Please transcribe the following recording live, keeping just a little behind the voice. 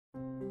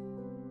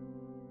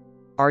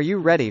Are you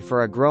ready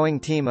for a growing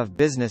team of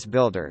business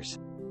builders?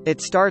 It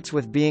starts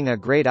with being a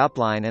great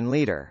upline and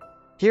leader.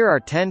 Here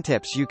are 10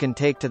 tips you can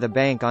take to the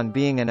bank on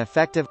being an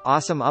effective,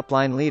 awesome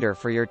upline leader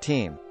for your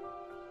team.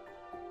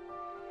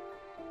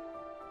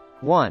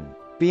 1.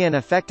 Be an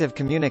effective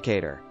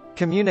communicator.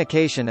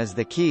 Communication is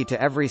the key to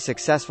every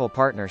successful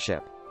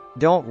partnership.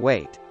 Don't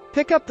wait.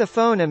 Pick up the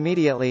phone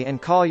immediately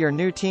and call your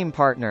new team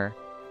partner.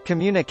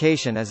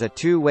 Communication is a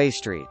two-way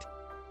street.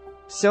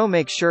 So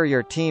make sure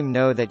your team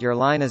know that your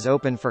line is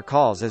open for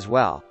calls as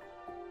well.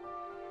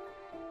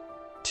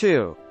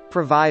 2.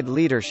 Provide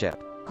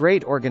leadership.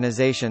 Great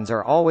organizations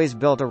are always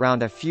built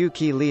around a few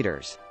key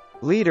leaders.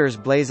 Leaders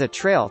blaze a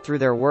trail through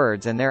their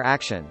words and their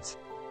actions.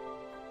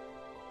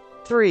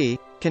 3.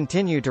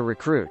 Continue to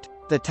recruit.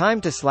 The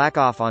time to slack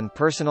off on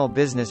personal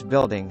business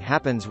building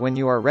happens when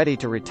you are ready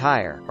to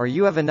retire, or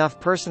you have enough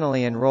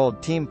personally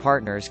enrolled team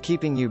partners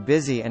keeping you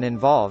busy and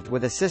involved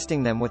with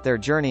assisting them with their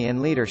journey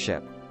in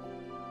leadership.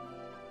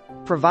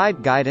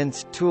 Provide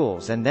guidance,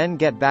 tools, and then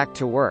get back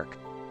to work.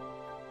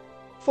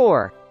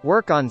 4.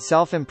 Work on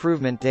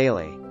self-improvement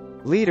daily.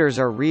 Leaders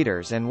are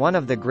readers, and one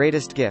of the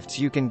greatest gifts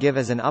you can give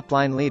as an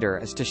upline leader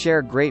is to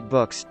share great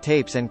books,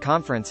 tapes, and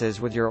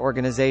conferences with your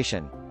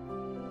organization.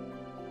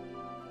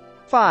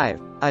 5.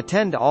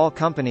 Attend all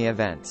company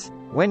events.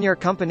 When your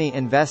company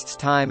invests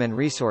time and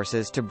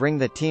resources to bring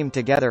the team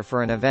together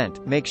for an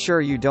event, make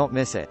sure you don't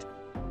miss it.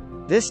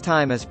 This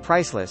time is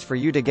priceless for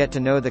you to get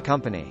to know the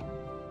company,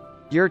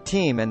 your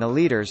team, and the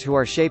leaders who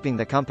are shaping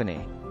the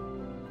company.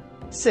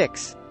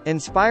 6.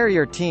 Inspire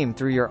your team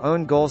through your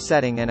own goal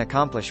setting and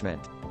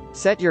accomplishment.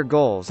 Set your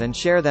goals and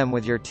share them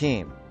with your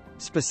team.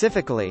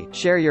 Specifically,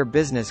 share your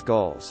business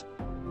goals.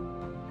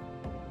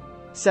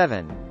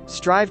 7.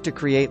 Strive to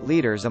create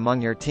leaders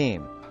among your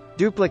team.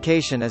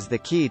 Duplication is the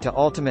key to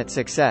ultimate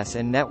success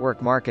in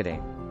network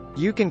marketing.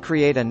 You can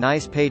create a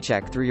nice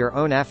paycheck through your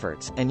own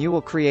efforts, and you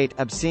will create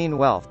obscene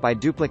wealth by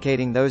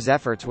duplicating those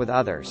efforts with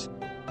others.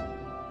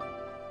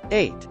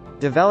 8.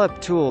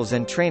 Develop tools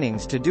and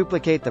trainings to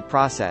duplicate the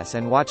process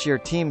and watch your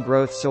team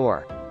growth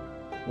soar.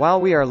 While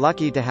we are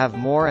lucky to have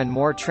more and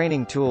more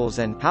training tools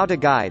and how-to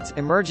guides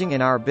emerging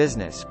in our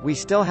business, we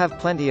still have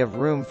plenty of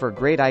room for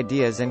great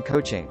ideas and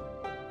coaching.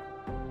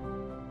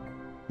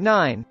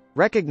 9.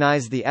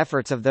 Recognize the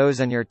efforts of those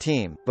on your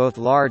team, both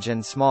large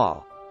and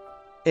small.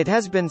 It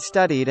has been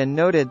studied and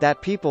noted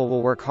that people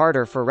will work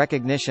harder for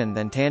recognition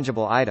than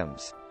tangible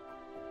items.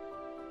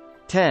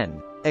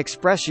 10.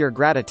 Express your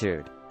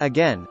gratitude.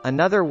 Again,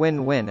 another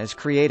win-win is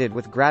created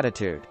with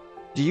gratitude.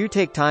 Do you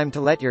take time to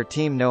let your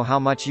team know how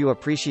much you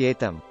appreciate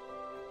them?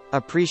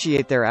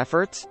 Appreciate their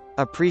efforts?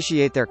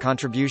 Appreciate their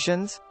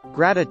contributions?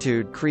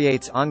 Gratitude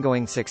creates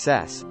ongoing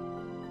success.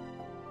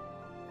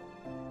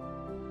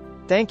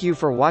 Thank you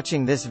for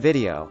watching this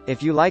video.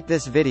 If you like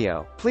this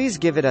video, please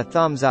give it a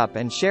thumbs up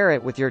and share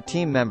it with your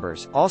team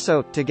members.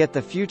 Also, to get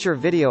the future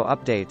video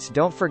updates,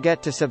 don't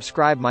forget to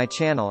subscribe my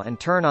channel and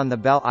turn on the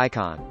bell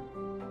icon.